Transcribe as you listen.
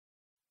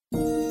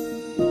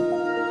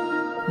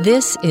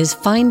This is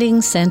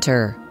Finding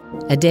Center,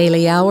 a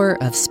daily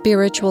hour of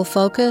spiritual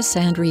focus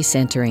and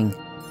recentering.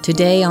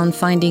 Today on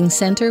Finding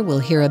Center, we'll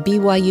hear a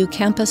BYU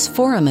Campus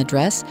Forum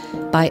address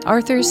by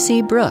Arthur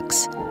C.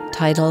 Brooks,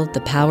 titled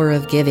The Power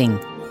of Giving.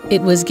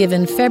 It was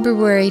given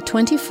February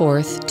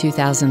 24th,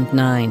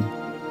 2009.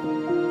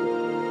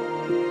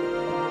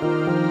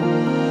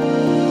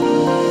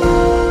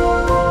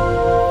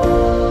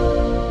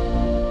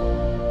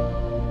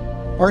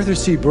 Arthur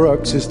C.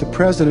 Brooks is the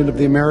president of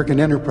the American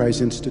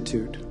Enterprise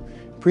Institute.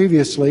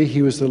 Previously,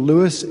 he was the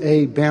Louis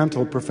A.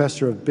 Bantle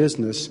Professor of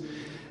Business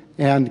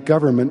and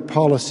Government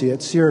Policy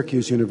at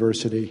Syracuse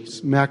University,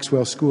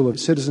 Maxwell School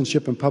of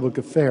Citizenship and Public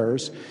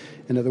Affairs,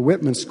 and at the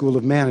Whitman School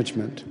of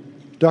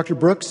Management. Dr.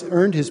 Brooks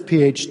earned his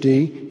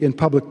Ph.D. in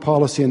Public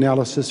Policy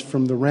Analysis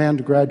from the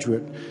Rand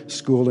Graduate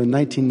School in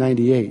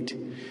 1998.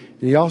 And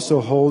he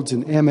also holds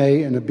an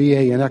M.A. and a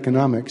B.A. in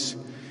Economics.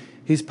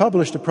 He's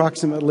published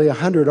approximately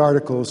 100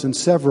 articles and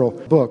several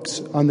books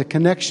on the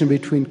connection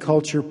between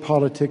culture,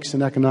 politics,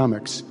 and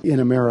economics in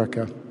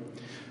America.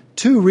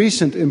 Two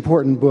recent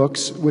important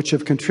books which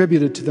have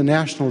contributed to the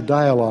national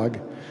dialogue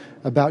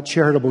about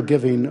charitable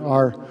giving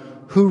are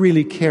Who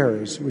Really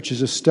Cares?, which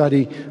is a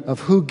study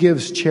of who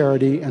gives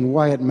charity and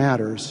why it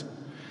matters,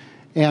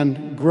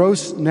 and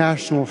Gross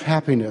National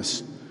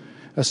Happiness,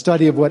 a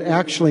study of what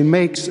actually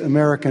makes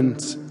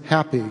Americans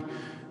happy,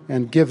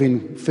 and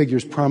giving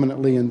figures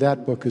prominently in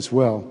that book as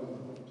well.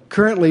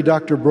 Currently,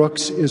 Dr.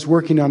 Brooks is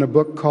working on a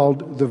book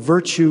called The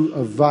Virtue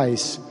of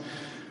Vice,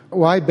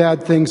 Why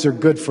Bad Things Are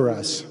Good for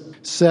Us,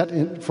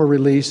 set for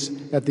release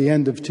at the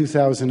end of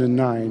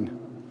 2009.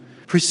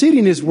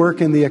 Preceding his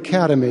work in the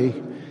Academy,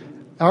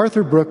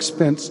 Arthur Brooks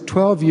spent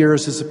 12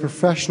 years as a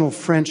professional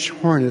French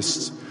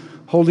hornist,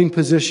 holding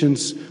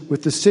positions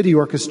with the City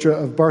Orchestra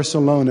of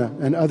Barcelona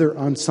and other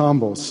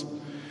ensembles.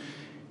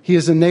 He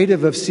is a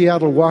native of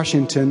Seattle,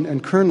 Washington,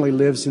 and currently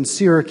lives in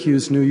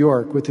Syracuse, New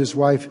York, with his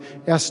wife,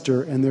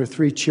 Esther, and their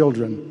 3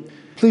 children.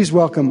 Please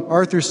welcome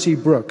Arthur C.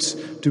 Brooks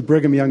to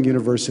Brigham Young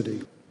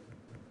University.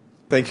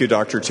 Thank you,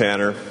 Dr.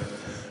 Tanner,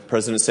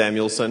 President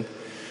Samuelson.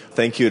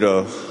 Thank you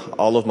to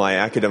all of my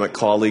academic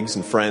colleagues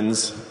and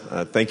friends.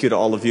 Thank you to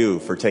all of you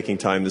for taking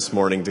time this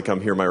morning to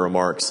come hear my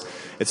remarks.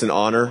 It's an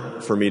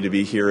honor for me to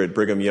be here at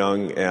Brigham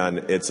Young, and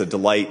it's a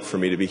delight for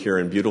me to be here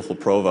in beautiful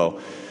Provo.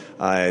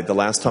 The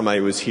last time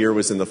I was here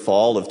was in the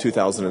fall of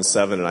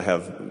 2007, and I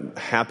have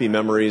happy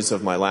memories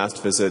of my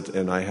last visit,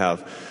 and I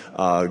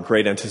have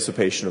great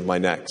anticipation of my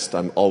next.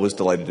 I'm always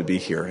delighted to be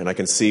here, and I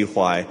can see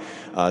why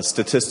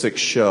statistics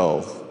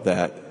show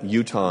that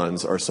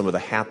Utahns are some of the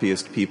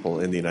happiest people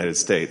in the United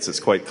States. It's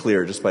quite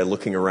clear just by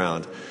looking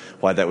around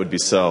why that would be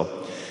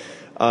so.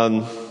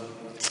 I'm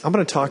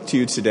going to talk to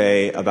you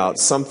today about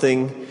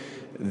something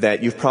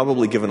that you've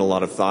probably given a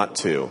lot of thought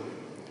to,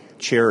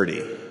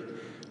 charity.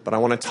 But I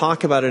want to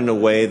talk about it in a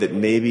way that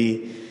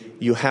maybe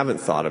you haven't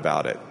thought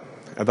about it,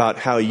 about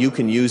how you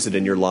can use it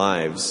in your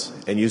lives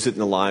and use it in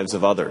the lives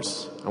of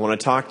others. I want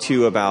to talk to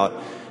you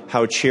about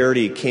how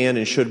charity can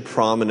and should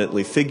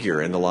prominently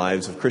figure in the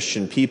lives of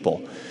Christian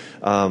people,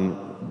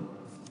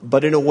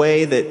 but in a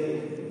way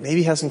that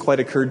maybe hasn't quite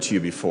occurred to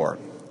you before.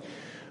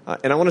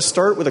 And I want to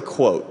start with a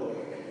quote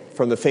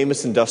from the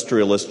famous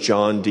industrialist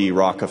John D.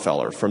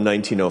 Rockefeller from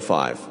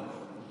 1905.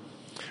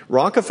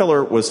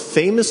 Rockefeller was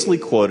famously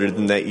quoted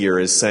in that year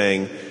as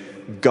saying,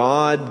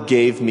 "God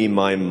gave me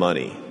my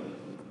money."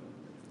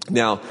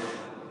 Now,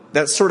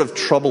 that's sort of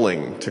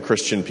troubling to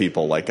Christian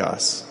people like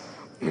us.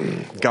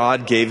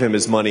 God gave him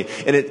his money.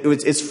 And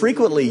it's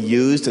frequently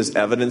used as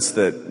evidence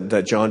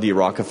that John D.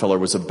 Rockefeller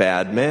was a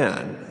bad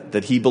man,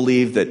 that he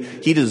believed that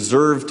he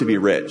deserved to be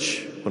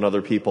rich when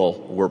other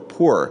people were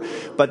poor.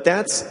 But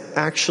that's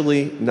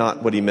actually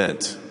not what he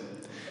meant.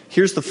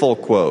 Here's the full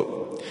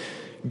quote.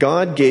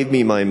 "God gave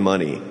me my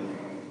money.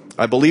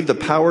 I believe the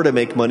power to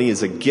make money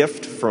is a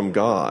gift from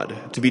God,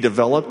 to be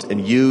developed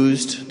and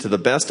used to the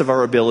best of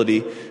our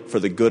ability for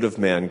the good of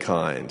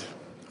mankind."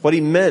 What he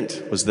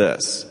meant was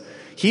this.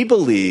 He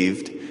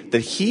believed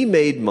that he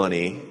made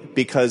money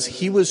because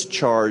he was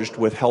charged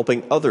with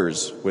helping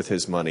others with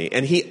his money.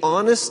 And he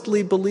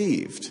honestly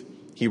believed,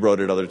 he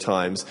wrote at other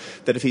times,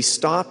 that if he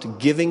stopped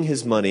giving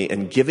his money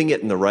and giving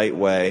it in the right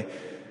way,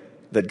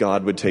 that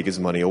God would take his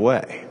money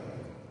away.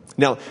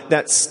 Now,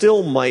 that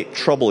still might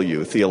trouble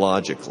you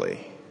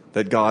theologically,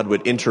 that God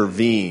would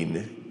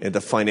intervene in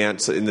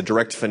the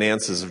direct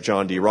finances of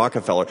John D.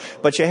 Rockefeller.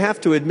 But you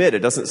have to admit, it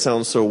doesn't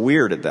sound so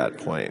weird at that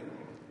point.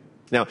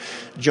 Now,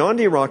 John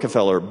D.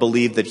 Rockefeller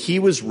believed that he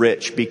was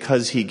rich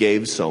because he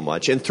gave so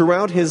much. And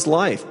throughout his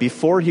life,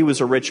 before he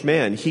was a rich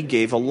man, he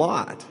gave a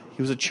lot.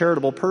 He was a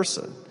charitable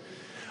person.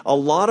 A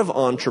lot of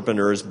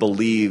entrepreneurs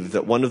believe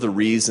that one of the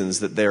reasons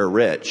that they're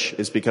rich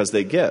is because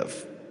they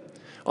give.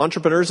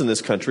 Entrepreneurs in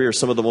this country are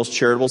some of the most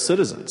charitable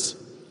citizens.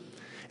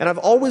 And I've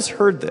always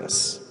heard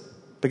this,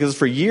 because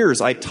for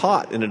years I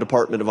taught in a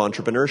department of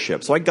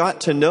entrepreneurship. So I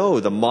got to know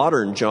the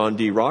modern John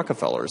D.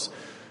 Rockefellers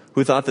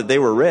who thought that they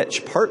were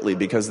rich partly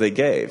because they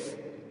gave.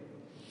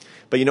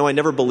 But I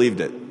never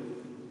believed it.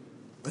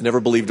 I never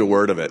believed a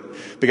word of it,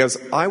 because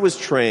I was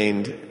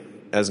trained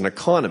as an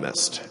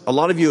economist. A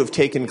lot of you have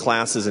taken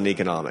classes in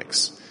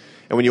economics.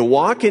 And when you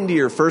walk into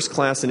your first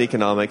class in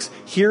economics,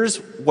 here's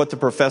what the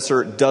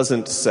professor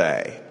doesn't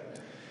say.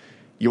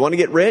 You want to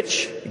get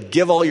rich?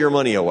 Give all your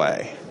money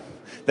away.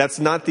 That's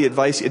not the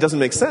advice. It doesn't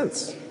make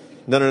sense.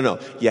 No.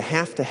 You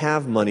have to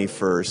have money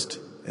first,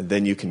 and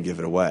then you can give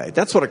it away.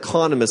 That's what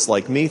economists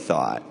like me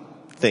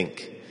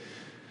think.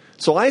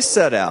 So I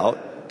set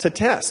out to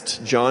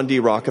test John D.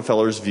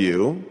 Rockefeller's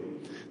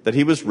view that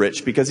he was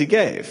rich because he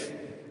gave,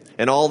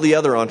 and all the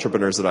other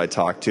entrepreneurs that I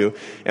talked to.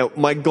 And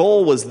my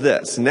goal was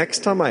this. Next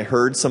time I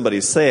heard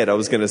somebody say it, I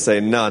was going to say,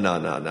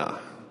 no.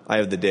 I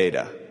have the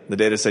data. The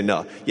data say,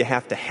 no, you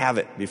have to have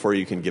it before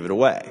you can give it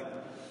away.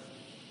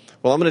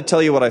 Well, I'm going to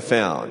tell you what I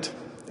found.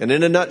 And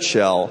in a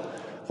nutshell,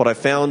 what I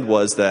found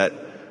was that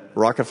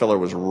Rockefeller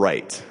was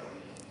right,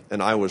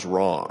 and I was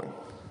wrong.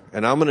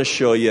 And I'm going to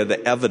show you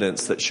the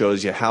evidence that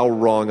shows you how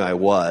wrong I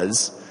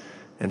was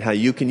and how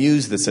you can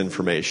use this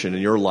information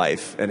in your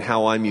life and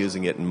how I'm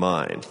using it in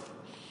mine.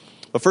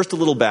 But first, a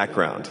little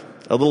background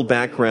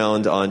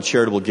on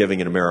charitable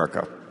giving in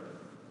America.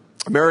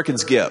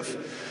 Americans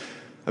give.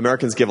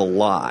 Americans give a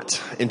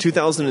lot. In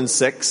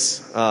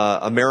 2006,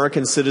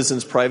 American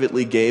citizens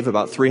privately gave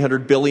about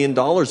 $300 billion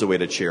away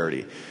to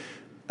charity.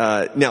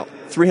 Now,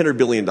 $300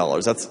 billion,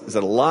 is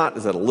that a lot?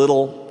 Is that a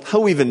little?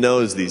 Who even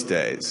knows these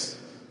days?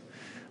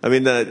 I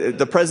mean,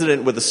 the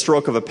president with a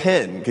stroke of a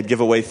pen could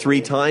give away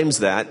 3 times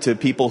that to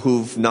people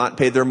who've not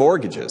paid their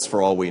mortgages,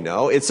 for all we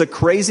know. It's a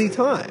crazy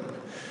time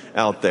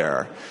out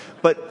there.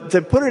 But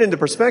to put it into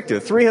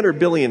perspective, $300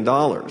 billion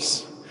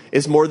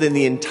is more than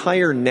the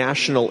entire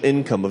national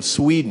income of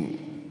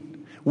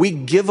Sweden. We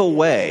give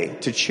away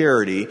to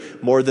charity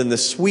more than the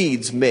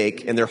Swedes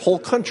make in their whole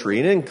country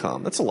in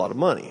income. That's a lot of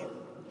money.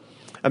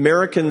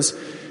 Americans,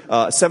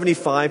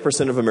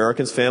 75% of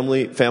Americans'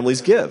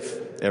 families give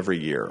every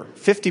year.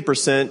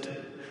 50%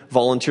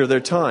 volunteer their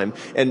time.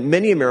 And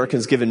many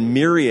Americans give in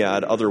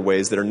myriad other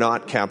ways that are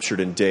not captured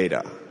in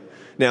data.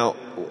 Now,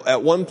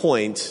 at one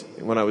point,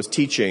 when I was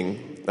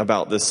teaching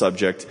about this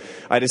subject,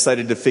 I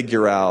decided to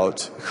figure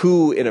out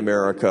who in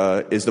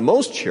America is the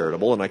most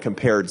charitable, and I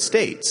compared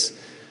states.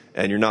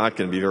 And you're not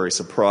going to be very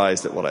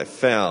surprised at what I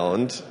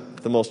found.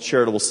 The most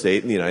charitable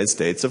state in the United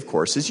States, of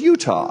course, is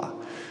Utah,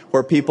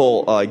 where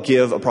people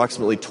give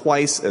approximately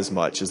twice as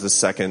much as the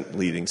second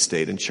leading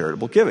state in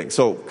charitable giving.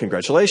 So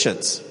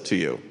congratulations to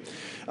you.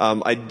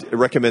 I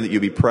recommend that you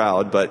be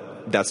proud,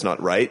 but that's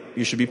not right.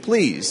 You should be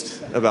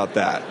pleased about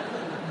that.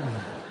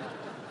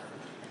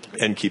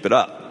 And keep it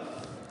up.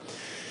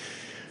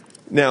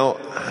 Now,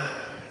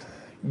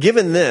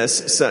 given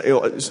this,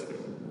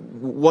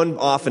 one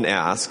often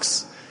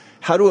asks,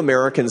 how do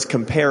Americans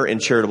compare in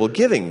charitable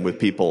giving with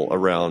people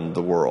around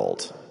the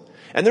world?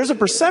 And there's a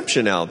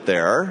perception out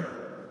there,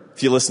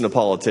 if you listen to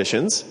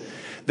politicians,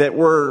 that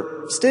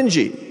we're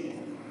stingy.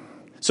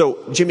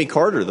 So Jimmy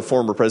Carter, the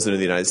former president of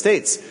the United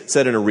States,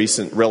 said in a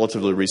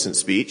relatively recent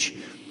speech,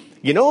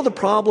 you know the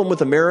problem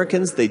with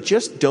Americans? They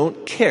just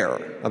don't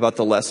care about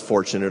the less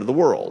fortunate of the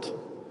world.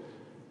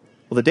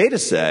 Well, the data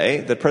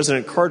say that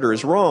President Carter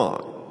is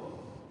wrong.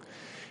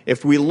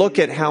 If we look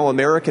at how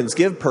Americans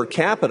give per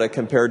capita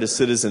compared to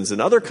citizens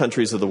in other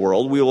countries of the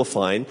world, we will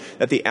find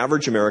that the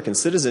average American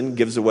citizen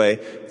gives away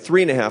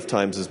 3.5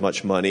 times as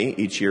much money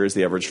each year as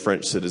the average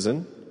French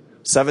citizen,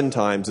 7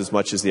 times as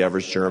much as the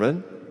average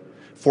German,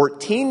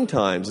 14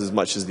 times as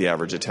much as the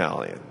average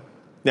Italian.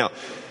 Now,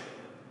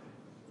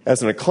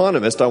 as an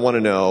economist, I want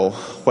to know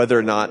whether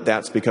or not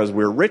that's because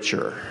we're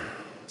richer.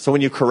 So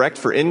when you correct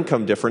for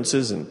income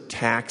differences and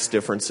tax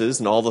differences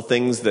and all the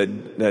things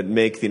that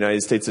make the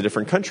United States a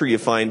different country, you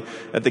find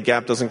that the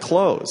gap doesn't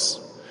close.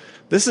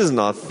 This is an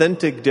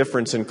authentic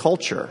difference in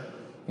culture.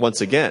 Once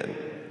again,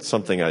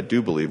 something I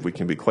do believe we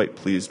can be quite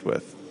pleased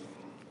with.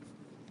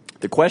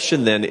 The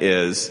question then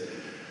is,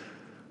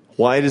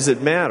 why does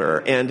it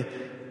matter? And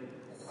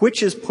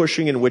which is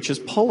pushing and which is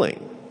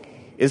pulling?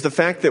 Is the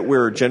fact that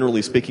we're,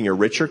 generally speaking, a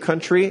richer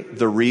country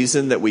the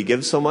reason that we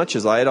give so much,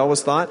 as I had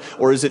always thought?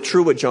 Or is it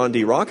true what John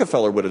D.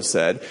 Rockefeller would have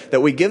said,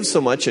 that we give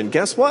so much, and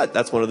guess what?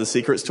 That's one of the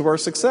secrets to our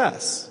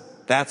success.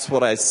 That's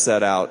what I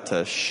set out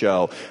to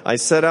show. I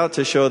set out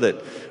to show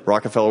that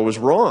Rockefeller was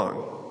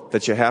wrong,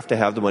 that you have to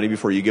have the money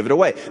before you give it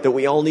away, that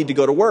we all need to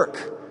go to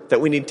work,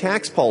 that we need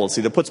tax policy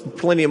that puts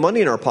plenty of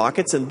money in our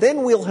pockets, and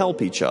then we'll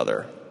help each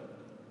other.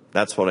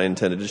 That's what I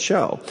intended to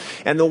show.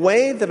 And the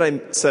way that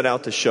I set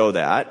out to show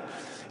that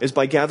is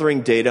by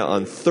gathering data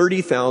on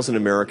 30,000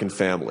 American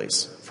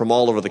families from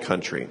all over the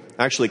country.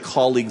 Actually,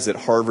 colleagues at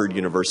Harvard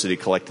University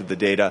collected the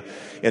data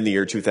in the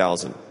year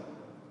 2000.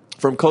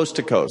 From coast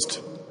to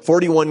coast,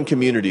 41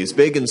 communities,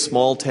 big and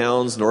small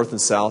towns, north and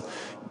south.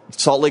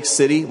 Salt Lake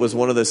City was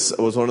one of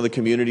the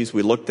communities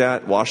we looked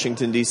at.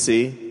 Washington,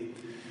 D.C.,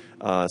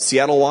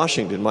 Seattle,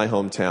 Washington, my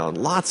hometown.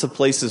 Lots of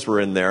places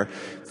were in there.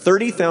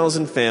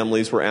 30,000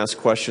 families were asked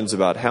questions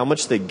about how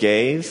much they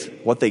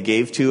gave, what they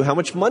gave to, how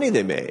much money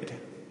they made.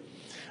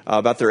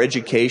 about their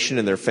education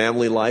and their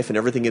family life and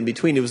everything in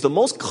between. It was the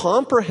most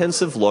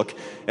comprehensive look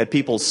at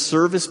people's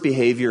service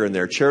behavior and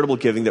their charitable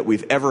giving that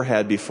we've ever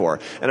had before.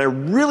 And I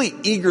really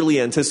eagerly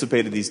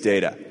anticipated these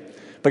data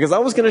because I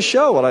was going to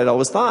show what I'd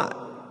always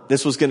thought.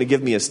 This was going to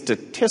give me a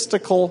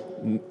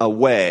statistical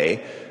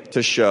way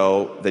to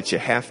show that you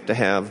have to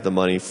have the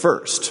money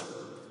first.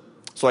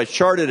 So I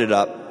charted it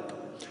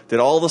up, did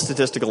all the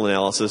statistical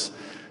analysis.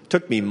 It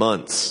took me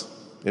months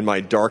in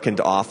my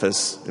darkened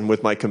office and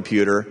with my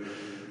computer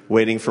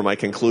waiting for my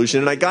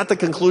conclusion. And I got the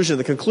conclusion.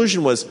 The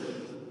conclusion was,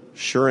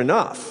 sure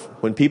enough,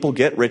 when people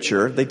get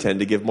richer, they tend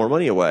to give more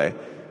money away.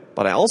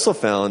 But I also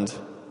found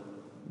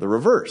the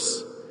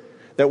reverse,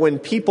 that when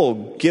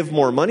people give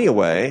more money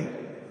away,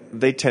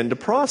 they tend to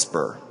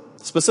prosper.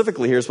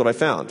 Specifically, here's what I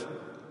found.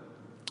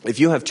 If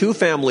you have two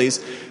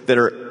families that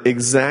are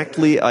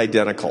exactly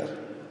identical,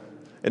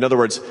 in other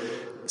words,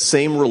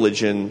 same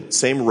religion,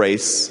 same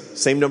race,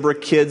 same number of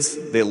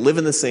kids, they live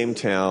in the same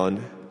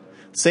town,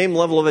 same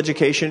level of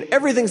education,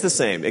 everything's the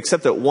same,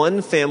 except that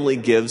one family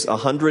gives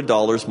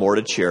 $100 more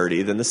to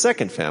charity than the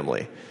second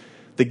family.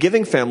 The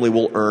giving family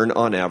will earn,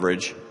 on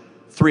average,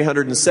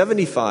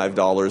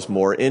 $375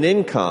 more in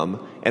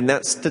income, and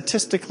that's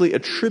statistically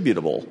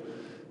attributable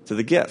to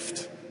the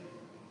gift.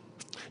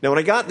 Now, when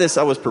I got this,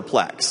 I was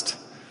perplexed.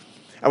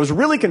 I was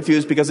really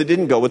confused because it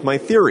didn't go with my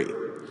theory.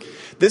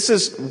 This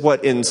is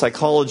what in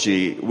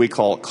psychology we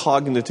call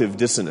cognitive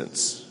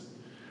dissonance,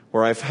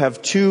 where I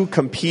have two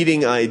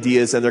competing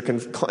ideas and they're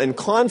in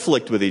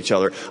conflict with each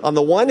other. On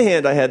the one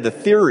hand, I had the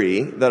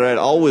theory that I had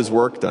always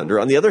worked under.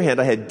 On the other hand,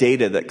 I had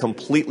data that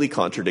completely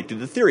contradicted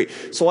the theory.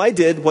 So I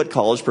did what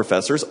college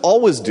professors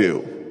always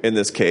do in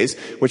this case,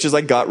 which is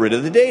I got rid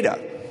of the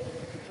data.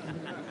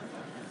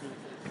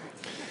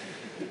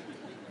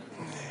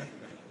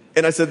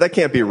 And I said, that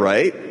can't be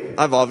right.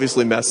 I've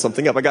obviously messed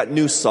something up. I got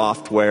new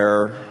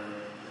software.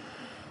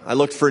 I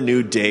looked for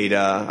new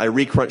data. I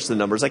recrunched the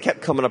numbers. I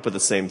kept coming up with the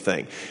same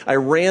thing. I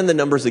ran the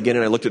numbers again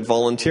and I looked at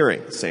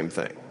volunteering. Same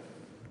thing.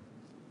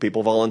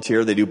 People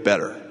volunteer, they do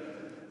better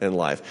in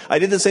life. I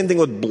did the same thing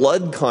with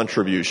blood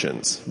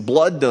contributions,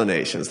 blood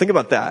donations. Think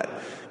about that.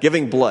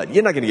 Giving blood.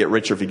 You're not going to get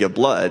richer if you give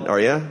blood, are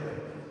you?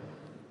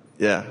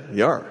 Yeah,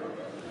 you are.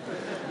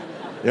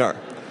 You are.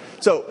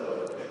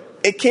 So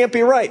it can't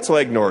be right, so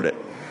I ignored it.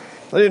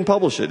 I didn't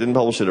publish it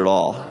at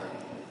all.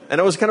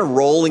 And I was kind of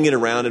rolling it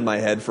around in my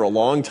head for a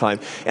long time.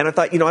 And I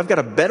thought, I've got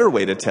a better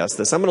way to test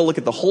this. I'm going to look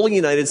at the whole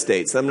United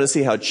States. I'm going to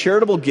see how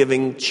charitable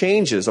giving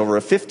changes over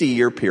a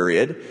 50-year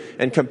period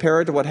and compare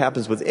it to what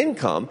happens with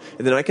income.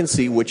 And then I can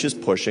see which is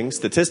pushing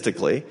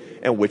statistically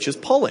and which is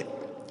pulling.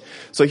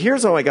 So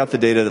here's how I got the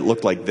data that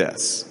looked like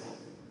this.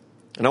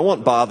 And I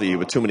won't bother you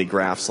with too many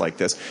graphs like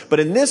this. But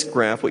in this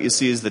graph, what you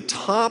see is the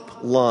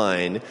top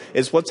line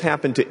is what's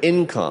happened to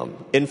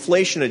income,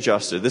 inflation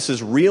adjusted. This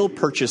is real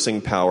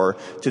purchasing power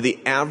to the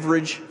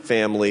average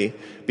family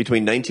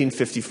between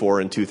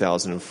 1954 and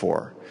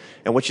 2004.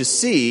 And what you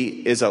see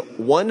is a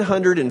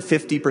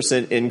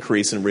 150%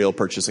 increase in real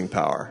purchasing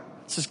power.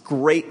 This is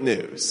great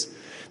news.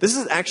 This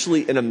is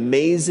actually an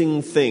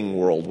amazing thing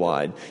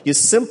worldwide. You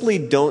simply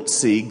don't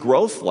see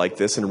growth like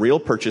this in real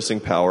purchasing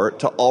power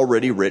to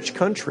already rich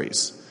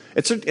countries.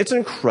 It's an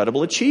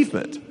incredible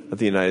achievement that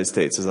the United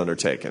States has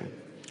undertaken.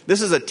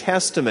 This is a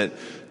testament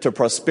to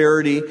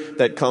prosperity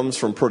that comes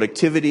from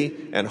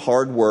productivity and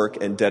hard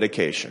work and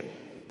dedication.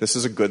 This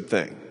is a good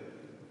thing.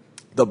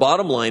 The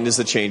bottom line is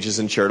the changes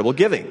in charitable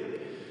giving.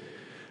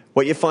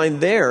 What you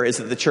find there is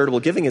that the charitable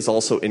giving has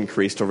also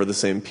increased over the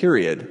same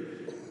period,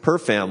 per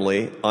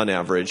family, on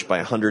average,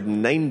 by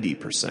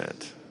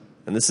 190%.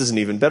 And this is an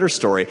even better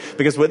story,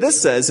 because what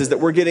this says is that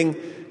we're getting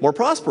more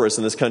prosperous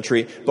in this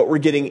country, but we're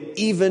getting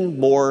even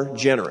more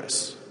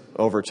generous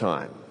over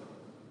time.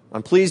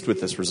 I'm pleased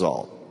with this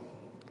result.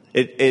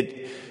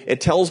 It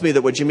tells me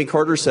that what Jimmy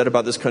Carter said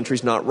about this country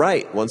is not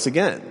right, once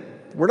again.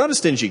 We're not a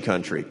stingy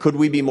country. Could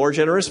we be more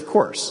generous? Of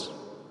course.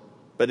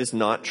 But it's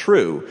not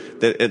true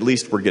that at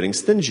least we're getting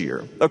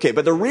stingier. Okay,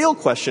 but the real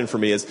question for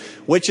me is,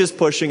 which is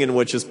pushing and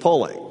which is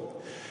pulling?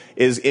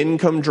 Is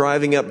income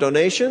driving up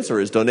donations, or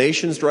is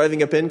donations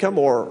driving up income,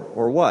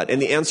 or what? And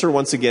the answer,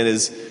 once again,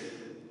 is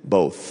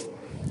both.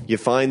 You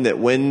find that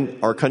when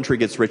our country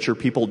gets richer,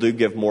 people do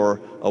give more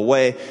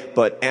away.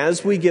 But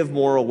as we give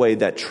more away,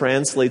 that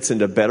translates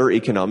into better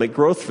economic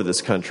growth for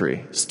this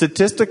country.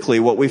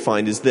 Statistically, what we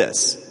find is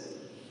this.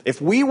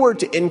 If we were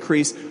to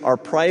increase our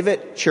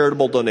private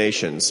charitable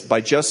donations by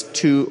just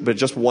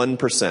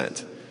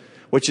 1%,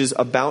 which is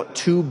about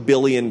 $2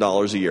 billion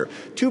a year.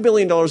 $2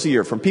 billion a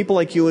year from people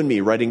like you and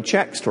me writing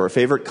checks to our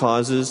favorite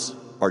causes,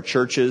 our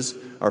churches,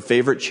 our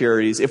favorite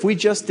charities. If we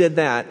just did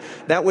that,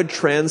 that would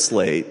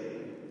translate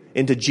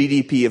into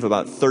GDP of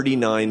about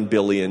 $39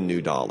 billion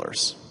new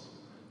dollars.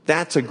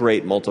 That's a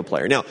great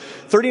multiplier. Now,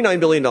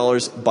 $39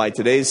 billion by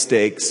today's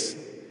stakes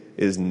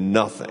is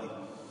nothing.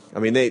 I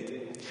mean,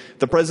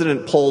 the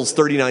president pulls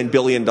 $39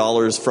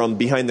 billion from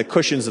behind the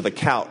cushions of the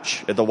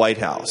couch at the White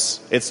House.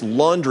 It's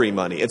laundry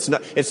money.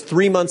 It's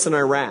 3 months in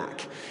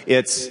Iraq.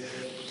 It's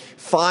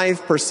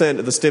 5%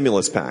 of the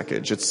stimulus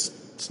package.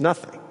 It's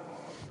nothing.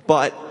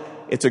 But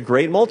it's a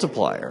great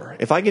multiplier.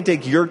 If I can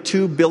take your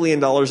 $2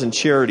 billion in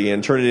charity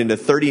and turn it into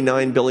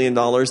 $39 billion,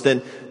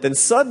 then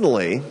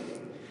suddenly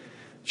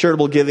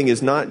charitable giving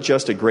is not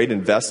just a great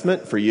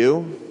investment for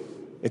you,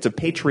 it's a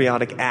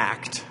patriotic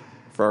act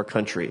for our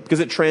country because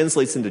it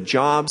translates into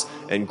jobs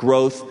and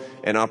growth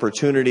and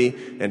opportunity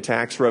and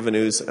tax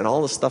revenues and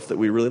all the stuff that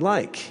we really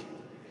like.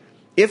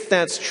 If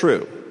that's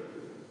true,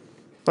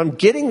 I'm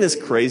getting this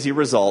crazy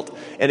result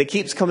and it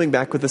keeps coming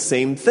back with the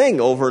same thing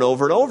over and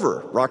over and over.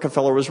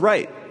 Rockefeller was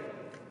right.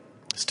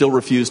 Still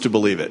refused to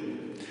believe it.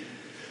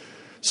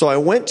 So I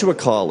went to a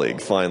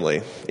colleague,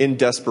 finally, in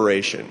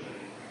desperation,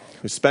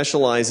 who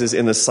specializes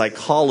in the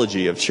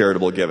psychology of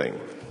charitable giving.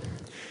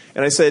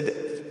 And I said,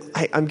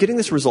 I'm getting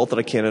this result that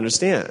I can't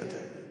understand.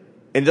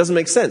 And it doesn't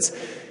make sense.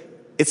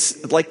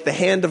 It's like the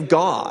hand of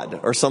God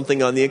or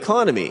something on the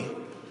economy.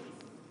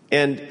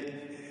 And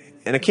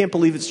I can't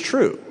believe it's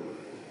true.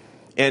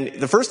 And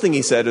the first thing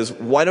he said is,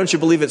 why don't you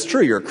believe it's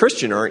true? You're a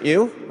Christian, aren't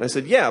you? And I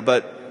said, yeah,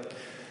 but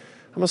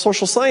I'm a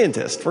social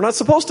scientist. We're not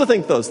supposed to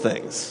think those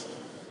things.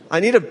 I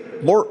need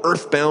a more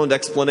earthbound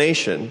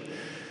explanation.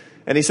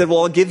 And he said, well,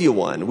 I'll give you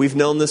one. We've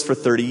known this for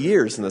 30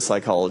 years in the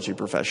psychology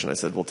profession. I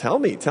said, well, tell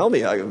me.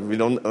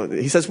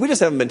 He says, we just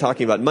haven't been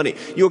talking about money.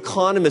 You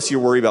economists, you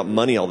worry about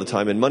money all the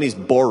time, and money's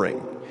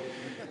boring.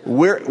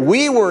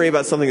 We worry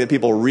about something that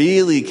people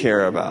really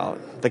care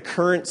about, the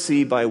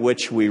currency by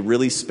which we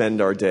really spend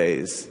our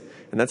days,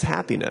 and that's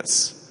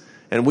happiness.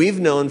 And we've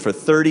known for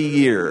 30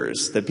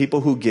 years that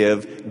people who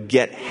give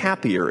get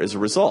happier as a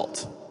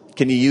result.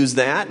 Can you use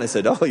that? And I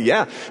said, oh,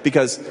 yeah,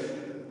 because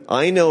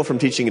I know from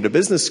teaching at a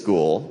business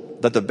school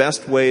that the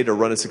best way to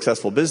run a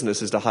successful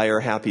business is to hire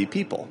happy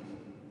people.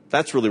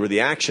 That's really where the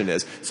action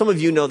is. Some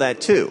of you know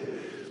that too.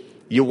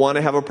 You want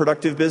to have a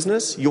productive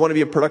business? You want to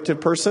be a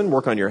productive person?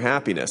 Work on your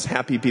happiness.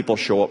 Happy people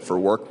show up for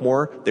work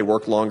more. They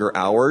work longer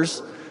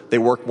hours. They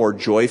work more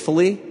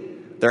joyfully.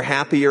 They're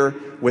happier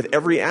with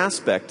every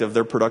aspect of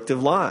their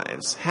productive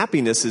lives.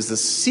 Happiness is the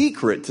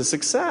secret to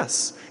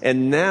success.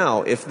 And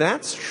now, if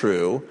that's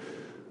true,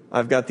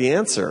 I've got the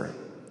answer.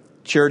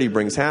 Charity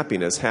brings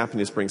happiness.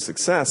 Happiness brings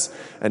success.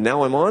 And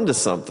now I'm on to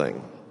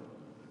something.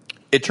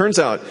 It turns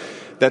out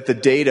that the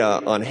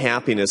data on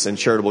happiness and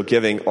charitable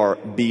giving are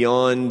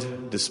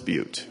beyond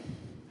dispute.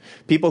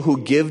 People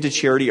who give to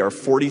charity are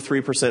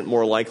 43%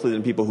 more likely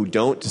than people who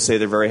don't to say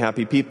they're very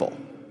happy people.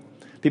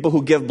 People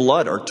who give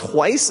blood are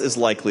twice as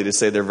likely to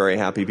say they're very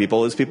happy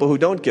people as people who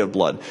don't give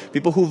blood.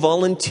 People who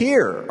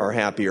volunteer are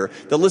happier.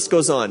 The list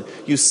goes on.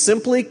 You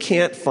simply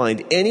can't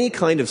find any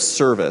kind of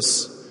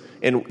service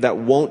and that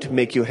won't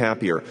make you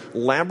happier.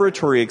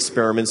 Laboratory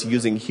experiments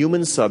using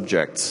human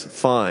subjects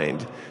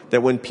find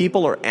that when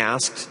people are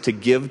asked to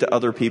give to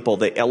other people,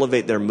 they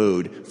elevate their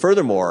mood.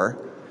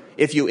 Furthermore,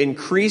 if you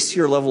increase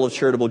your level of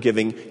charitable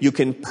giving, you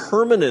can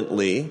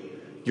permanently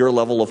your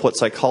level of what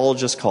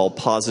psychologists call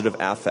positive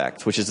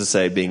affect, which is to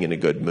say being in a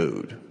good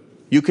mood.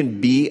 You can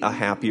be a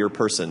happier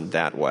person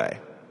that way.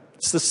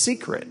 It's the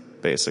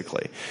secret,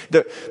 basically.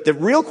 The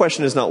real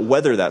question is not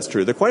whether that's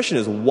true. The question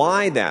is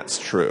why that's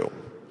true.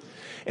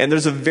 And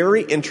there's a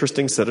very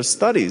interesting set of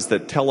studies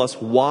that tell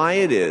us why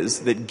it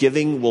is that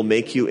giving will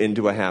make you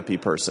into a happy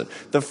person.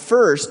 The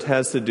first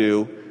has to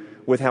do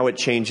with how it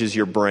changes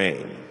your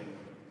brain.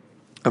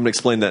 I'm going to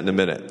explain that in a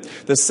minute.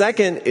 The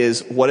second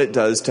is what it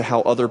does to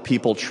how other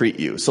people treat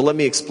you. So let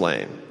me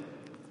explain.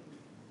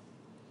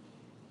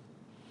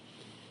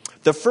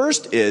 The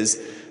first is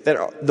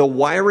that the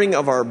wiring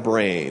of our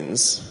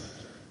brains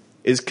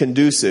is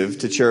conducive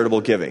to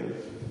charitable giving.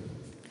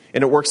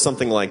 And it works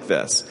something like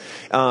this.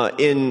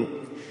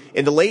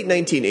 In the late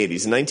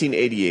 1980s, in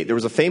 1988, there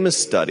was a famous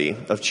study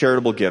of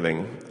charitable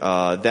giving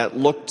that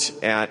looked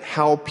at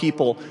how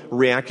people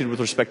reacted with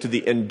respect to the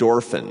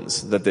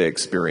endorphins that they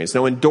experienced.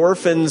 Now,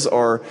 endorphins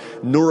are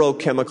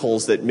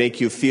neurochemicals that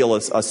make you feel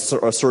a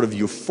sort of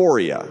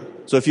euphoria.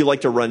 So if you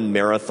like to run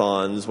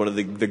marathons, one of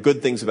the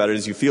good things about it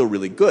is you feel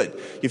really good.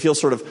 You feel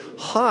sort of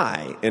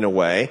high in a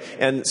way.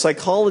 And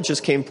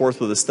psychologists came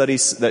forth with a study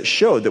that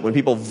showed that when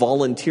people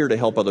volunteer to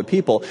help other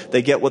people,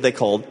 they get what they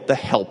called the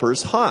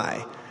helper's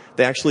high.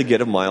 They actually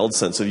get a mild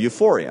sense of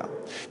euphoria.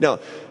 Now,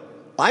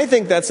 I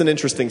think that's an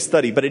interesting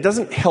study, but it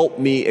doesn't help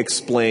me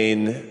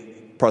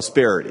explain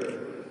prosperity.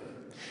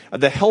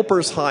 The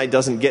helper's high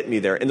doesn't get me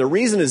there. And the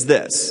reason is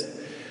this.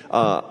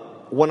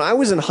 When I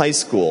was in high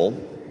school,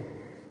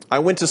 I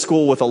went to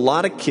school with a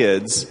lot of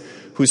kids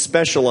who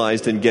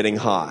specialized in getting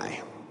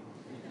high.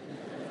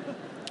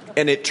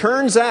 And it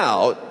turns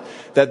out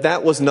that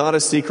that was not a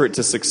secret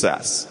to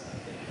success.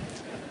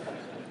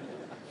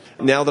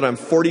 Now that I'm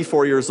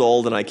 44 years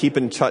old and I keep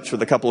in touch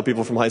with a couple of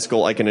people from high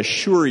school, I can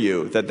assure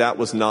you that that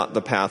was not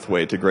the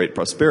pathway to great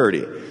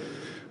prosperity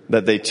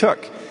that they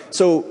took.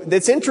 So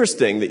it's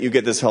interesting that you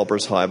get this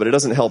helper's high, but it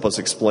doesn't help us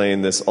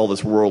explain all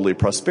this worldly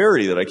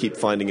prosperity that I keep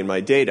finding in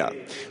my data.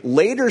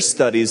 Later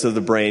studies of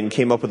the brain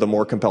came up with a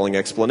more compelling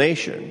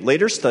explanation.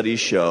 Later studies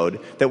showed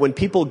that when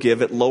people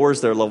give, it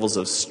lowers their levels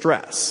of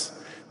stress.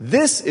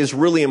 This is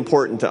really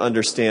important to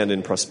understand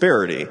in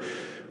prosperity,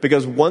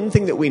 because one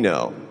thing that we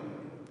know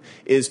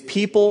is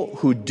people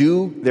who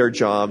do their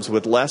jobs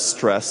with less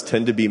stress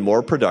tend to be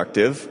more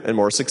productive and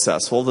more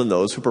successful than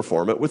those who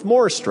perform it with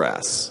more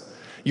stress.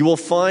 You will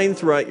find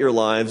throughout your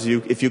lives,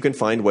 if you can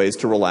find ways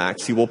to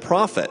relax, you will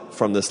profit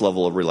from this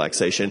level of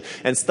relaxation.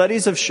 And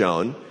studies have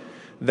shown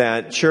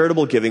that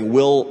charitable giving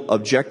will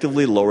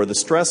objectively lower the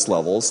stress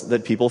levels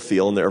that people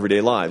feel in their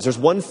everyday lives. There's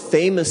one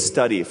famous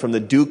study from the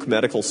Duke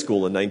Medical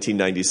School in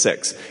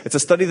 1996. It's a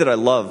study that I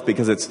love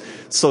because it's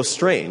so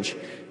strange.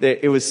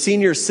 It was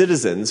senior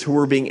citizens who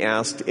were being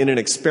asked in an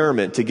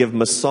experiment to give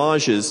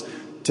massages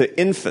to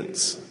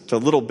infants, to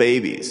little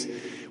babies,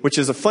 which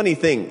is a funny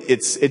thing.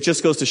 It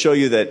just goes to show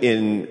you that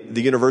in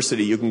the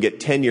university you can get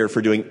tenure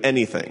for doing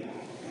anything.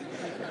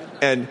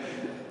 And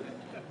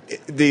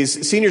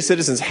these senior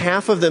citizens,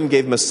 half of them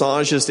gave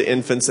massages to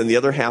infants and the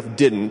other half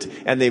didn't,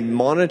 and they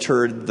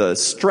monitored the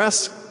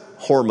stress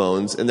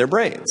hormones in their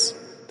brains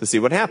to see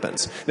what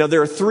happens. Now,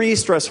 there are 3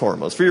 stress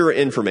hormones. For your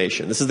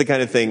information, this is the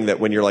kind of thing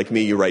that when you're like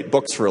me, you write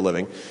books for a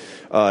living,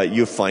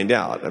 you find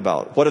out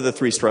about. What are the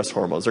 3 stress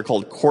hormones? They're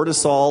called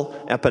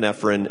cortisol,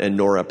 epinephrine, and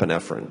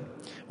norepinephrine.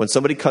 When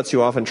somebody cuts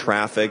you off in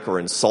traffic or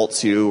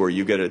insults you or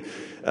you get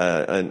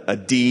a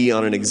D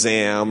on an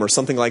exam or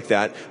something like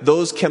that,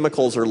 those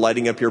chemicals are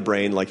lighting up your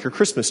brain like your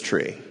Christmas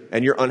tree,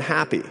 and you're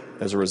unhappy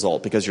as a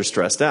result because you're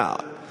stressed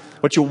out.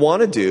 What you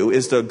want to do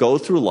is to go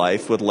through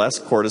life with less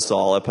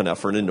cortisol,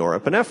 epinephrine, and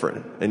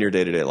norepinephrine in your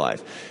day-to-day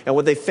life. And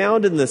what they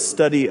found in the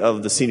study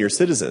of the senior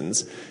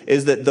citizens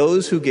is that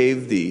those who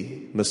gave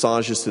the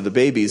massages to the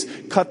babies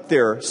cut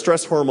their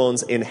stress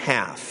hormones in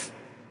half.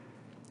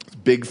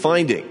 Big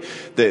finding.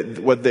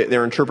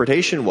 Their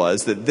interpretation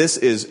was that this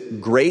is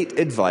great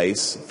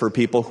advice for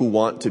people who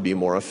want to be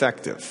more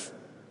effective.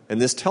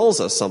 And this tells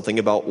us something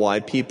about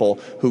why people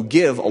who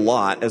give a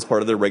lot as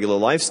part of their regular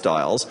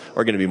lifestyles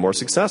are going to be more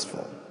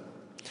successful.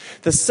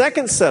 The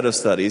second set of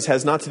studies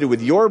has not to do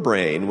with your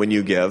brain when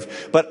you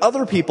give, but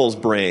other people's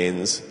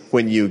brains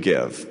when you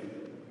give.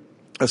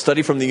 A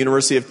study from the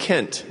University of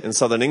Kent in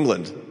southern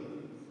England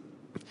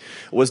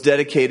was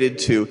dedicated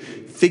to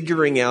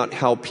figuring out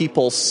how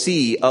people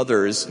see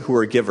others who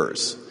are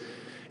givers.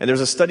 And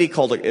there's a study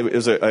called, it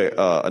was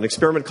an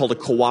experiment called a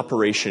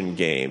cooperation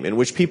game, in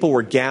which people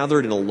were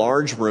gathered in a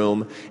large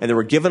room and they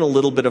were given a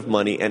little bit of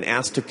money and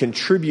asked to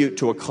contribute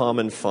to a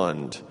common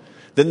fund.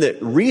 Then the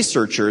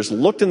researchers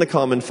looked in the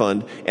common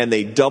fund and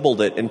they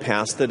doubled it and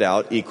passed it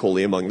out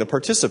equally among the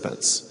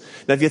participants.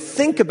 Now, if you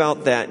think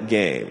about that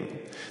game,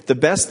 the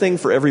best thing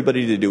for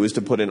everybody to do is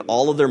to put in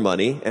all of their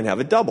money and have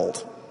it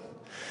doubled.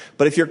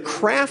 But if you're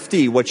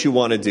crafty, what you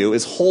want to do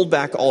is hold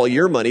back all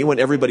your money when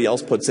everybody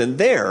else puts in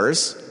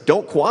theirs.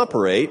 Don't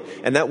cooperate,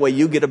 and that way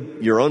you get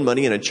your own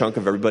money and a chunk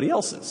of everybody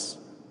else's.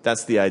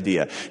 That's the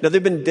idea. Now,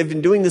 they've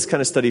been doing this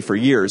kind of study for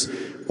years.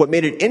 What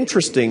made it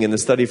interesting in the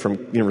study from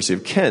University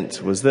of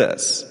Kent was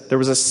this. There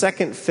was a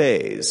second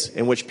phase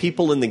in which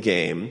people in the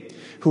game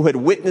who had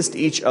witnessed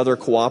each other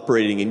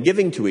cooperating and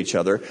giving to each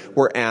other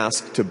were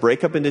asked to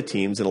break up into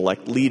teams and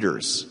elect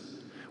leaders.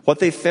 What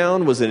they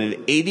found was that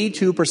in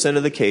 82%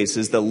 of the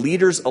cases, the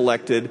leaders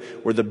elected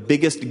were the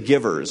biggest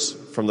givers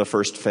from the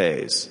first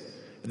phase.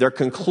 Their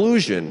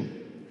conclusion,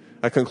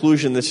 a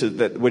conclusion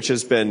which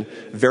has been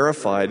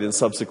verified in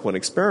subsequent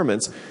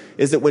experiments,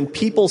 is that when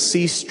people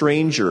see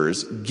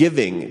strangers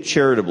giving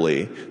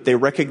charitably, they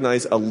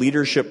recognize a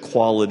leadership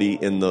quality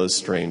in those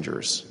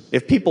strangers.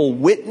 If people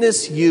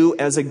witness you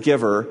as a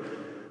giver,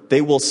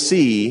 they will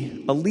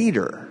see a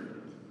leader.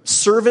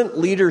 Servant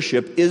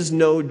leadership is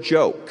no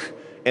joke.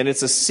 And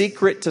it's a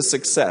secret to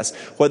success.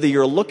 Whether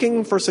you're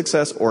looking for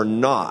success or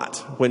not,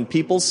 when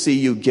people see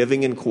you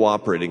giving and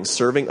cooperating,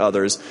 serving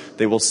others,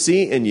 they will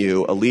see in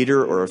you a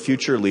leader or a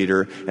future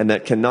leader, and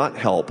that cannot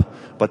help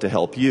but to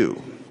help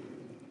you.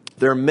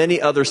 There are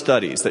many other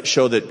studies that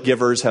show that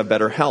givers have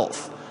better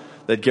health,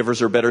 that givers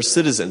are better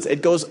citizens.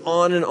 It goes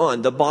on and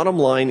on. The bottom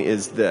line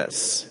is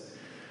this.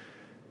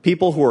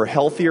 People who are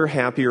healthier,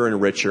 happier,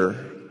 and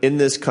richer in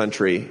this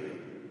country,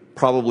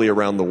 probably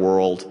around the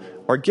world,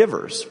 are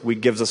givers. It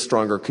gives us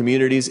stronger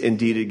communities.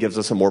 Indeed, it gives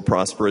us a more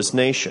prosperous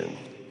nation.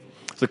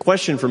 The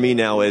question for me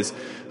now is,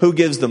 who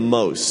gives the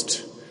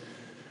most?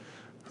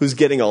 Who's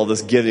getting all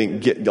this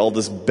all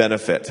this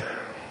benefit?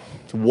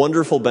 It's a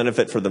wonderful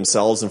benefit for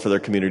themselves and for their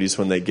communities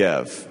when they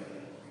give.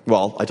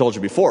 Well, I told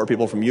you before,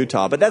 people from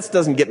Utah, but that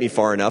doesn't get me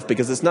far enough,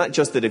 because it's not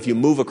just that if you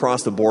move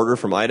across the border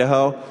from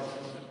Idaho,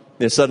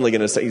 they're suddenly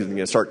going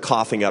to start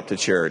coughing up to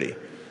charity.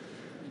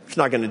 It's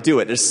not going to do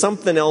it. There's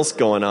something else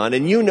going on,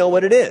 and you know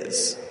what it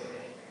is.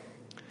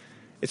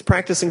 It's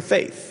practicing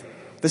faith.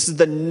 This is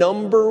the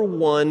number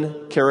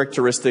one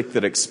characteristic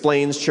that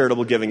explains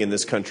charitable giving in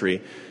this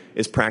country,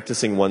 is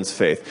practicing one's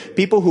faith.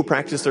 People who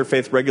practice their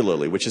faith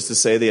regularly, which is to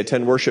say they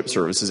attend worship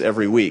services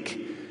every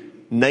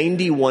week,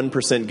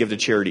 91% give to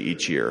charity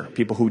each year.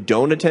 People who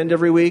don't attend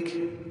every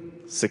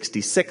week,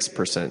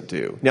 66%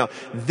 do. Now,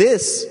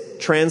 this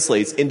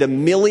translates into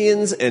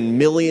millions and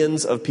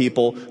millions of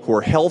people who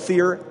are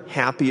healthier,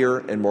 happier,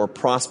 and more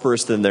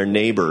prosperous than their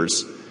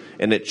neighbors,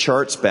 and it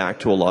charts back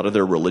to a lot of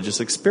their religious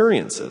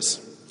experiences.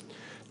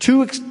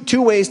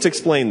 Two ways to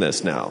explain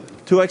this now.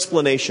 Two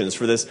explanations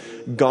for this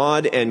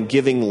God and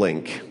giving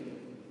link.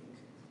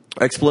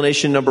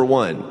 Explanation number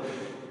one,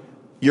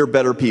 you're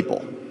better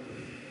people.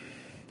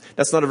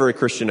 That's not a very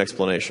Christian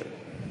explanation.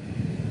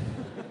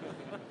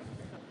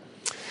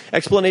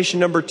 Explanation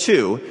number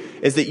two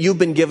is that you've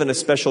been given a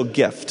special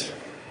gift,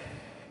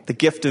 the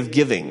gift of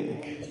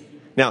giving.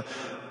 Now,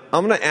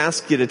 I'm going to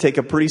ask you to take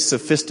a pretty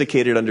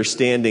sophisticated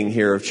understanding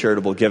here of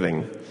charitable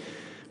giving.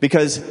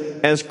 Because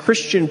as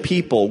Christian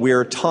people, we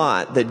are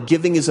taught that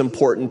giving is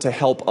important to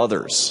help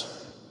others.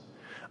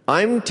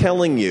 I'm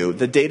telling you,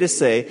 the data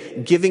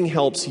say giving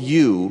helps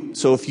you.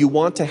 So if you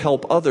want to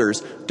help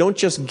others, don't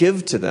just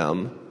give to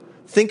them.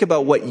 Think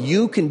about what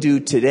you can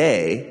do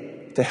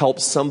today to help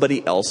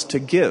somebody else to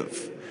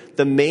give.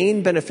 The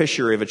main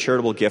beneficiary of a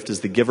charitable gift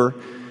is the giver,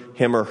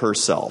 him or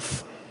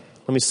herself.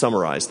 Let me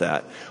summarize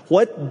that.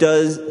 What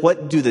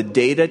do the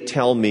data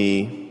tell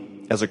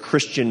me as a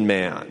Christian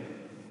man?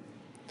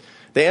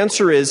 The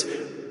answer is,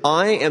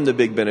 I am the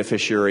big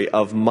beneficiary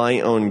of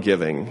my own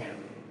giving.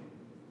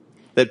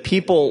 That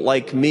people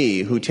like me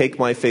who take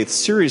my faith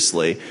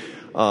seriously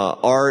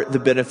are the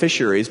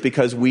beneficiaries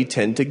because we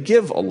tend to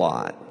give a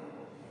lot.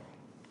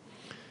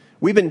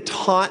 We've been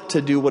taught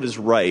to do what is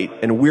right,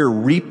 and we're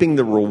reaping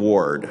the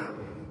reward.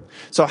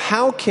 So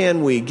how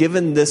can we,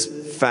 given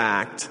this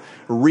fact,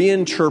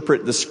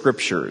 reinterpret the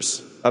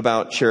scriptures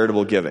about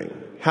charitable giving?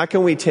 How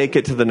can we take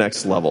it to the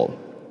next level?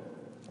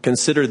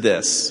 Consider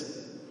this.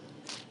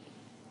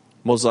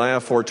 Mosiah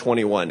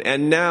 4:21.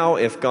 And now,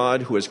 if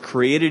God, who has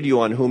created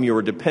you, on whom you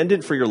are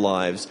dependent for your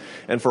lives,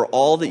 and for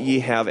all that ye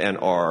have and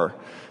are,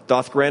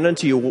 doth grant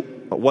unto you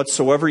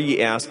whatsoever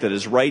ye ask that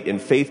is right in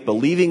faith,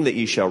 believing that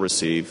ye shall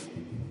receive,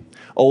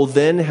 O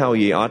then how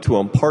ye ought to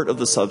impart of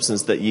the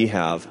substance that ye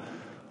have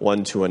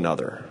one to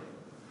another.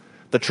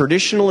 The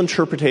traditional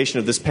interpretation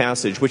of this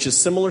passage, which is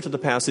similar to the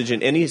passage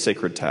in any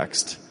sacred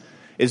text,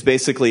 is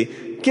basically,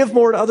 give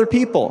more to other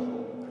people.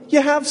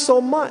 You have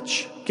so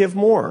much. Give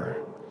more.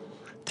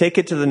 Take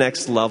it to the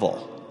next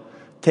level.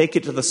 Take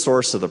it to the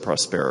source of the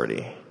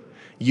prosperity.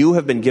 You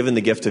have been given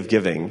the gift of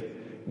giving.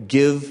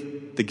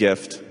 Give the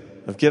gift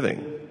of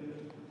giving.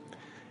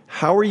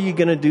 How are you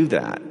going to do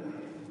that?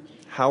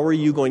 How are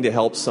you going to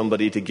help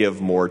somebody to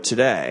give more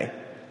today?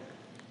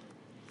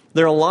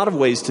 There are a lot of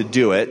ways to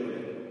do it.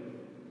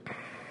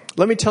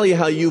 Let me tell you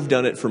how you've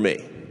done it for me.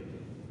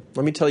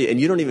 Let me tell you,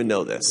 and you don't even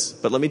know this,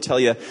 but let me tell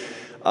you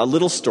a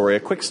little story, a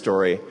quick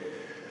story.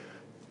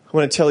 I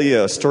want to tell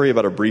you a story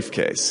about a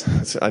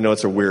briefcase. I know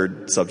it's a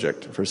weird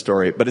subject for a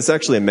story, but it's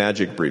actually a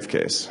magic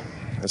briefcase.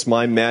 It's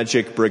my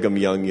magic Brigham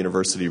Young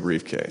University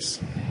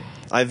briefcase.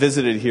 I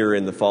visited here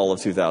in the fall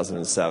of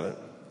 2007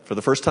 for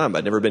the first time.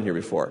 I'd never been here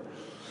before.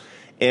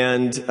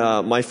 And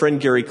my friend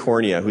Gary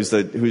Cornea, who's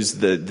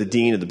the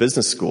dean of the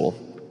business school,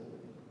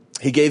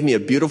 he gave me a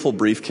beautiful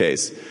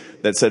briefcase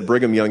that said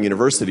Brigham Young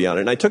University on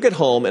it. And I took it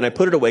home and I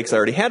put it away because I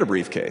already had a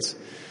briefcase.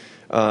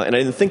 And I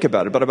didn't think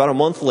about it. But about a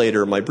month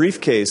later, my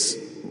briefcase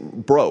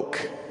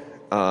broke.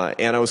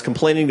 And I was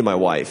complaining to my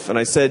wife. And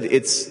I said,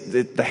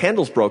 the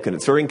handle's broken.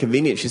 It's very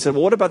inconvenient. She said,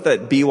 well, what about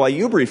that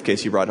BYU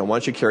briefcase you brought home? Why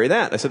don't you carry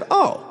that? I said,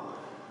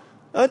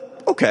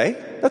 okay,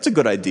 that's a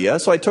good idea.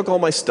 So I took all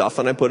my stuff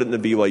and I put it in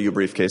the BYU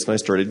briefcase and I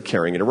started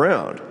carrying it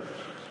around.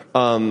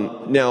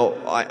 Now,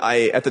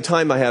 I at the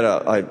time I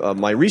had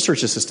my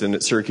research assistant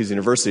at Syracuse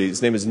University.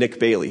 His name is Nick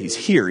Bailey. He's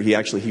here.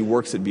 He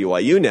works at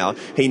BYU now.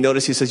 He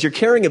noticed. He says, "You're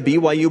carrying a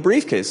BYU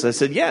briefcase." I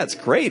said, "Yeah, it's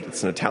great.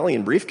 It's an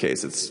Italian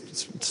briefcase.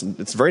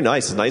 It's very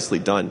nice. It's nicely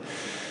done."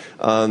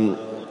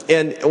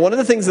 And one of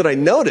the things that I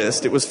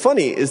noticed, it was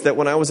funny, is that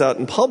when I was out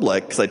in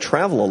public, because I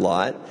travel a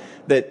lot,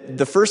 that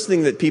the first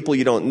thing that people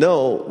you don't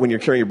know when you're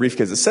carrying a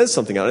briefcase that says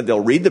something on it, they'll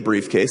read the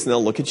briefcase and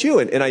they'll look at you.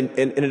 And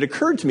it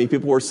occurred to me,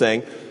 people were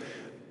saying,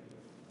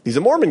 he's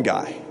a Mormon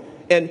guy.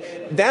 And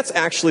that's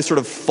actually sort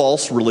of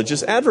false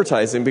religious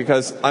advertising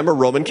because I'm a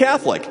Roman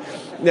Catholic.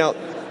 Now,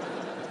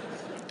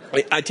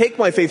 I take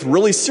my faith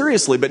really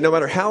seriously, but no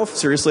matter how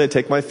seriously I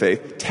take my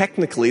faith,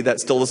 technically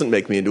that still doesn't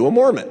make me into a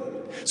Mormon.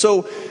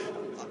 So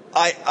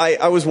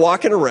I was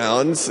walking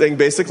around saying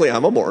basically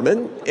I'm a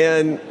Mormon,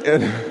 and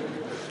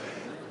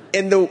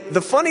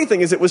the funny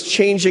thing is it was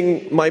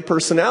changing my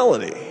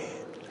personality.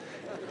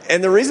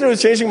 And the reason it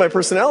was changing my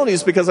personality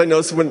is because I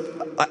noticed when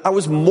I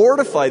was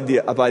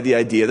mortified by the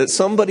idea that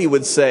somebody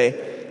would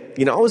say,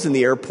 you know, I was in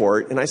the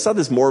airport and I saw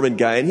this Mormon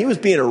guy and he was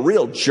being a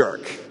real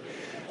jerk.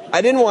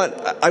 I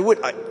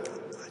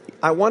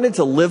wanted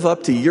to live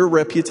up to your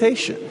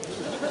reputation.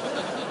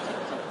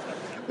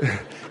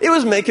 It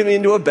was making me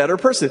into a better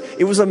person.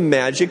 It was a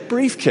magic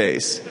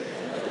briefcase.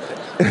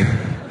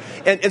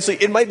 And so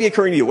it might be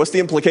occurring to you, what's the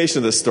implication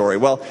of this story?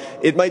 Well,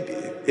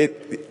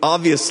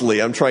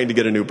 obviously I'm trying to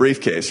get a new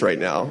briefcase right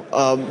now.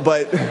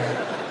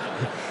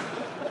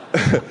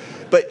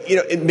 But you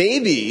know, it may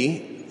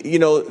be, you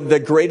know, the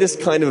greatest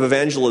kind of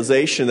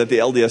evangelization that the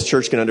LDS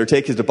Church can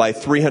undertake is to buy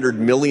 300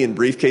 million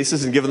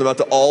briefcases and give them out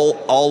to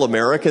all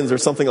Americans or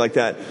something like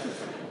that.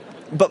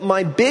 But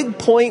my big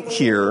point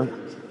here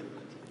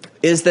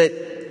is that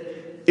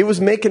it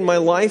was making my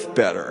life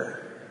better.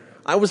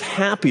 I was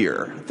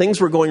happier.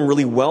 Things were going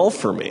really well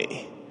for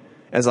me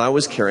as I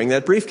was carrying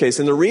that briefcase.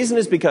 And the reason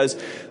is because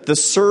the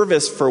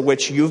service for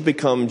which you've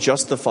become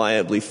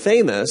justifiably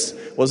famous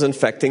was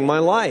infecting my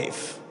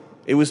life.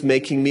 It was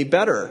making me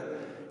better.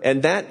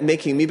 And that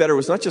making me better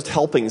was not just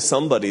helping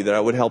somebody that I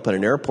would help at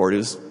an airport. It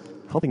was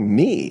helping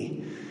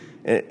me.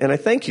 And I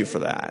thank you for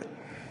that.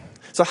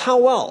 So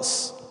how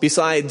else,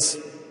 besides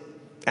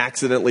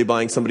accidentally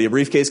buying somebody a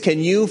briefcase, can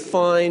you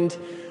find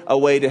a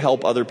way to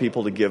help other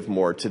people to give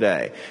more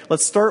today?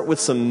 Let's start with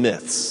some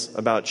myths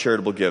about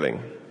charitable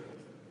giving.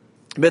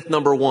 Myth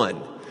number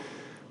 1,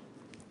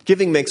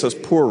 giving makes us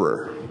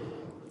poorer.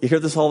 You hear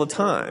this all the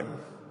time.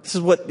 This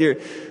is what the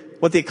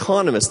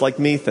economist like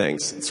me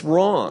thinks. It's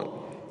wrong.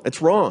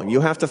 It's wrong.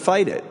 You have to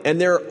fight it. And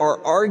there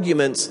are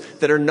arguments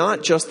that are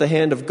not just the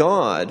hand of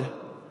God,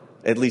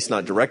 at least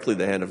not directly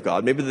the hand of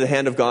God, maybe the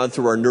hand of God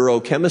through our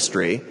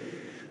neurochemistry,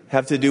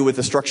 have to do with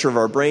the structure of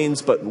our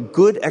brains, but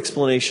good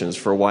explanations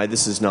for why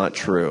this is not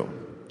true.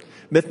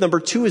 Myth number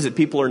 2 is that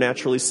people are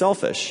naturally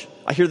selfish.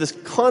 I hear this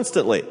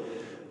constantly.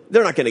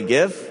 They're not going to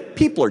give.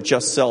 People are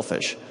just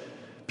selfish.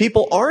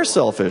 People are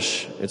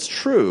selfish, it's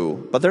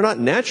true, but they're not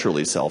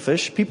naturally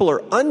selfish. People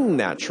are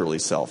unnaturally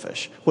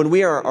selfish. When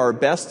we are our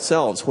best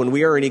selves, when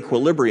we are in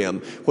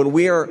equilibrium, when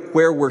we are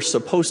where we're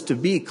supposed to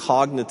be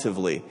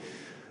cognitively,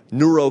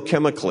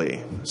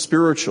 neurochemically,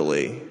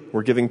 spiritually,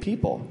 we're giving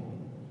people.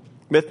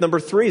 Myth number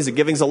 3 is that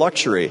giving's a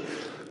luxury.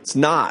 It's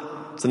not.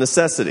 It's a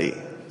necessity.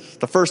 It's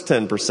the first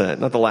 10%,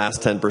 not the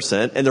last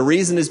 10%. And the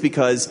reason is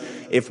because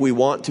if we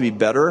want to be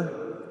better,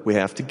 we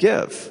have to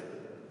give.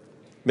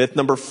 Myth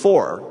number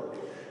 4.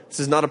 This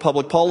is not a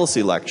public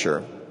policy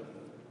lecture,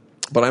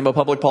 but I'm a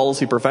public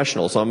policy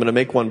professional, so I'm going to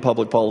make one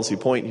public policy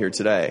point here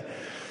today.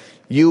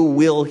 You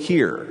will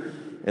hear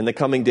in the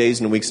coming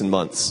days and weeks and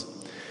months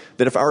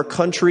that if our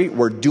country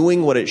were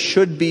doing what it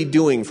should be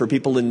doing for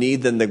people in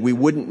need, then that we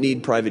wouldn't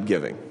need private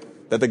giving.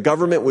 That the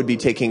government would be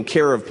taking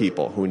care of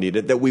people who need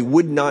it, that we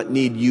would not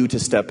need you to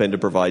step in to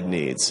provide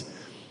needs.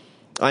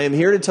 I am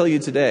here to tell you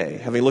today,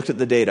 having looked at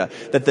the data,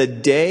 that the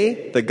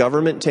day the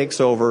government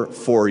takes over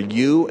for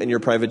you and your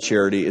private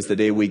charity is the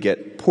day we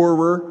get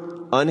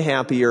poorer,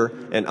 unhappier,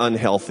 and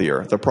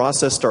unhealthier. The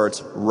process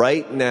starts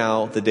right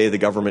now, the day the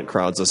government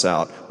crowds us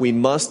out. We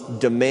must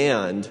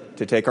demand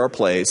to take our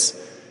place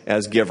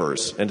as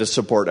givers and to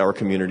support our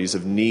communities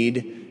of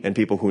need and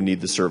people who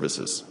need the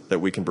services that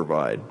we can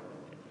provide.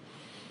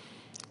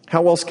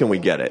 How else can we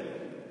get it?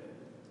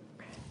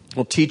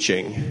 Well,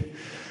 teaching.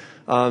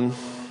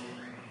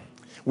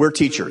 We're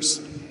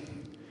teachers.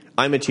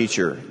 I'm a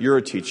teacher. You're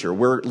a teacher.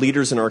 We're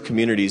leaders in our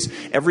communities.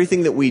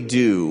 Everything that we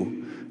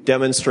do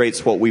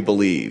demonstrates what we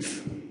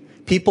believe.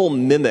 People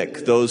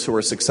mimic those who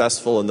are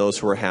successful and those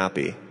who are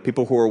happy,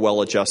 people who are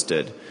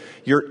well-adjusted.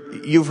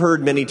 You've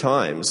heard many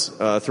times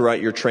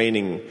throughout your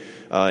training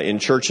in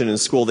church and in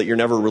school that you're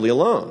never really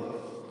alone.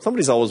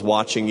 Somebody's always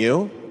watching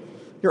you.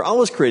 You're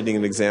always creating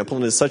an example,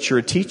 and as such, you're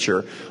a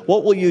teacher.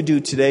 What will you do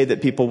today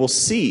that people will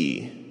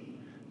see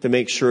to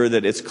make sure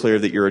that it's clear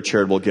that you're a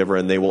charitable giver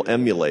and they will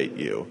emulate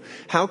you?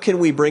 How can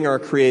we bring our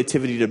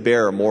creativity to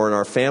bear more in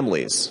our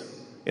families,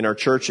 in our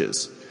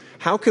churches?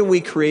 How can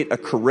we create a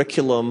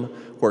curriculum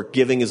where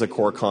giving is a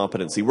core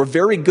competency? We're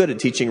very good at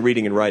teaching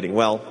reading and writing.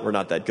 Well, we're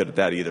not that good at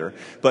that either.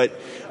 But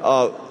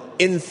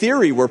in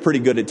theory, we're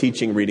pretty good at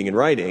teaching reading and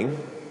writing.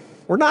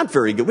 We're not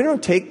very good. We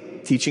don't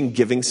take teaching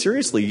giving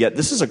seriously, yet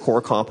this is a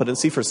core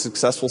competency for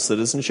successful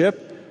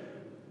citizenship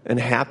and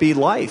happy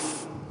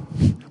life.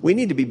 We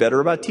need to be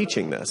better about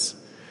teaching this.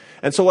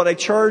 And so what I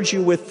charge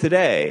you with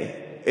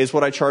today is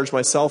what I charge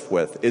myself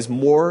with, is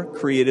more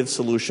creative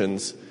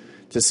solutions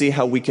to see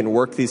how we can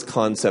work these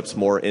concepts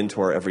more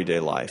into our everyday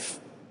life.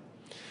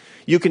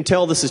 You can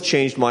tell this has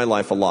changed my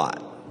life a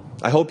lot.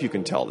 I hope you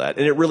can tell that.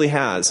 And it really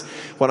has.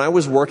 When I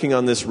was working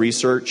on this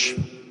research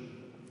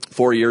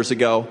 4 years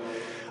ago,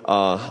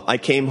 I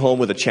came home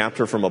with a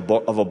chapter from a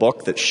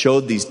book that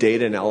showed these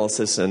data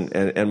analysis,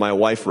 and my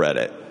wife read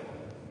it.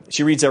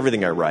 She reads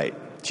everything I write.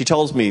 She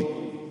tells me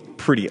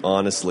pretty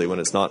honestly when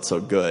it's not so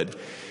good.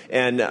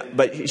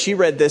 But she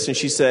read this and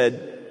she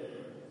said,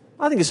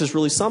 I think this is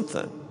really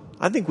something.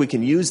 I think we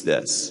can use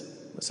this.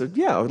 I said,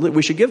 yeah,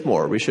 we should give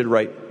more. We should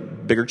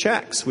write bigger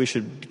checks. We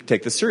should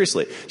take this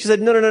seriously. She said,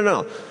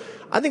 no.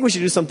 I think we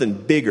should do something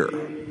bigger.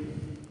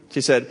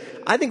 She said,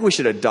 I think we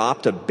should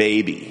adopt a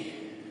baby.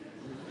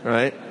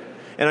 Right?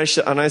 And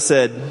I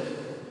said,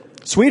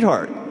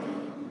 sweetheart,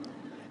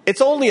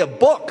 it's only a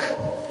book.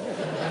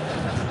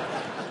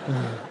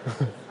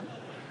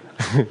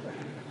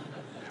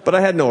 But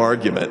I had no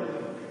argument.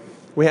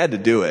 We had to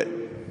do it.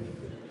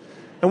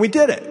 And we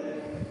did it.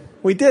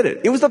 We did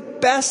it. It was the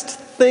best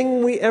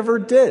thing we ever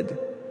did.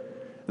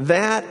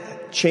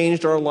 That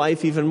changed our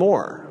life even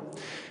more.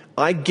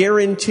 I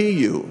guarantee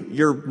you,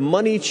 your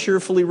money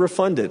cheerfully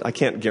refunded. I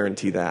can't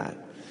guarantee that.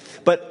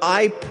 But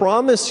I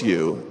promise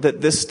you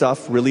that this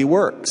stuff really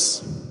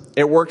works.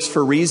 It works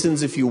for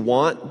reasons if you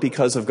want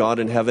because of God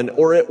in heaven,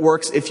 or it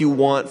works if you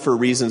want for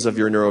reasons of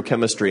your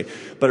neurochemistry.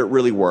 But it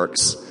really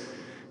works.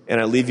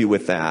 And I leave you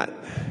with that.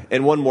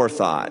 And one more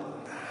thought.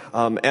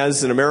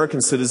 As an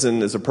American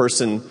citizen, as a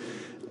person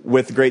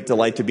with great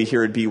delight to be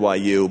here at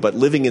BYU, but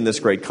living in this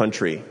great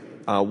country,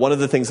 one of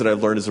the things that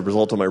I've learned as a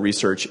result of my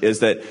research is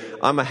that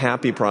I'm a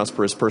happy,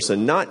 prosperous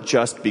person, not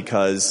just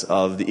because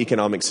of the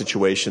economic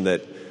situation that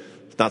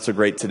is not so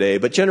great today,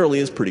 but generally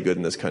is pretty good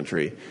in this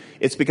country.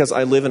 It's because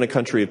I live in a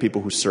country of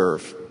people who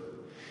serve.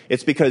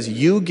 It's because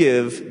you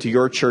give to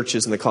your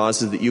churches and the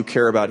causes that you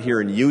care about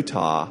here in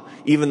Utah,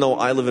 even though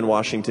I live in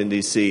Washington,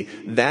 D.C.,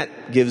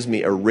 that gives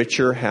me a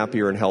richer,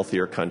 happier, and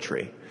healthier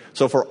country.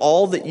 So for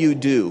all that you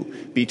do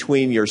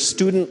between your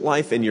student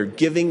life and your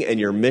giving and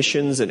your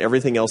missions and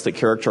everything else that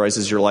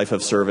characterizes your life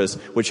of service,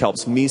 which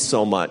helps me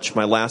so much,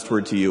 my last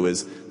word to you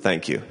is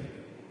thank you.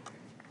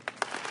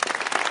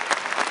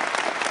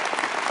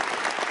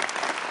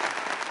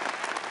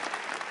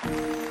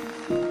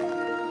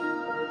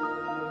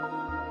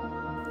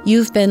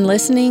 You've been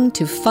listening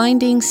to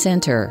Finding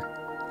Center.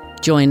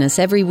 Join us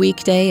every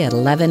weekday at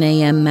 11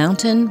 a.m.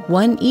 Mountain,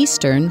 1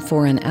 Eastern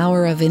for an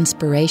hour of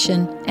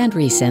inspiration and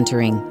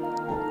recentering.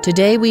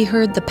 Today we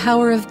heard The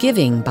Power of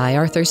Giving by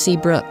Arthur C.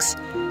 Brooks.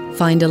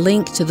 Find a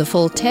link to the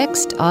full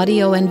text,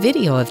 audio, and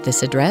video of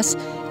this address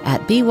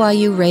at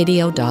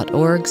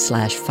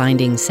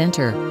byuradio.org/Finding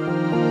Center.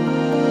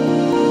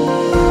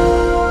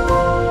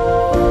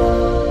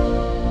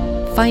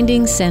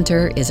 Finding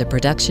Center is a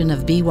production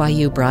of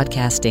BYU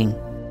Broadcasting.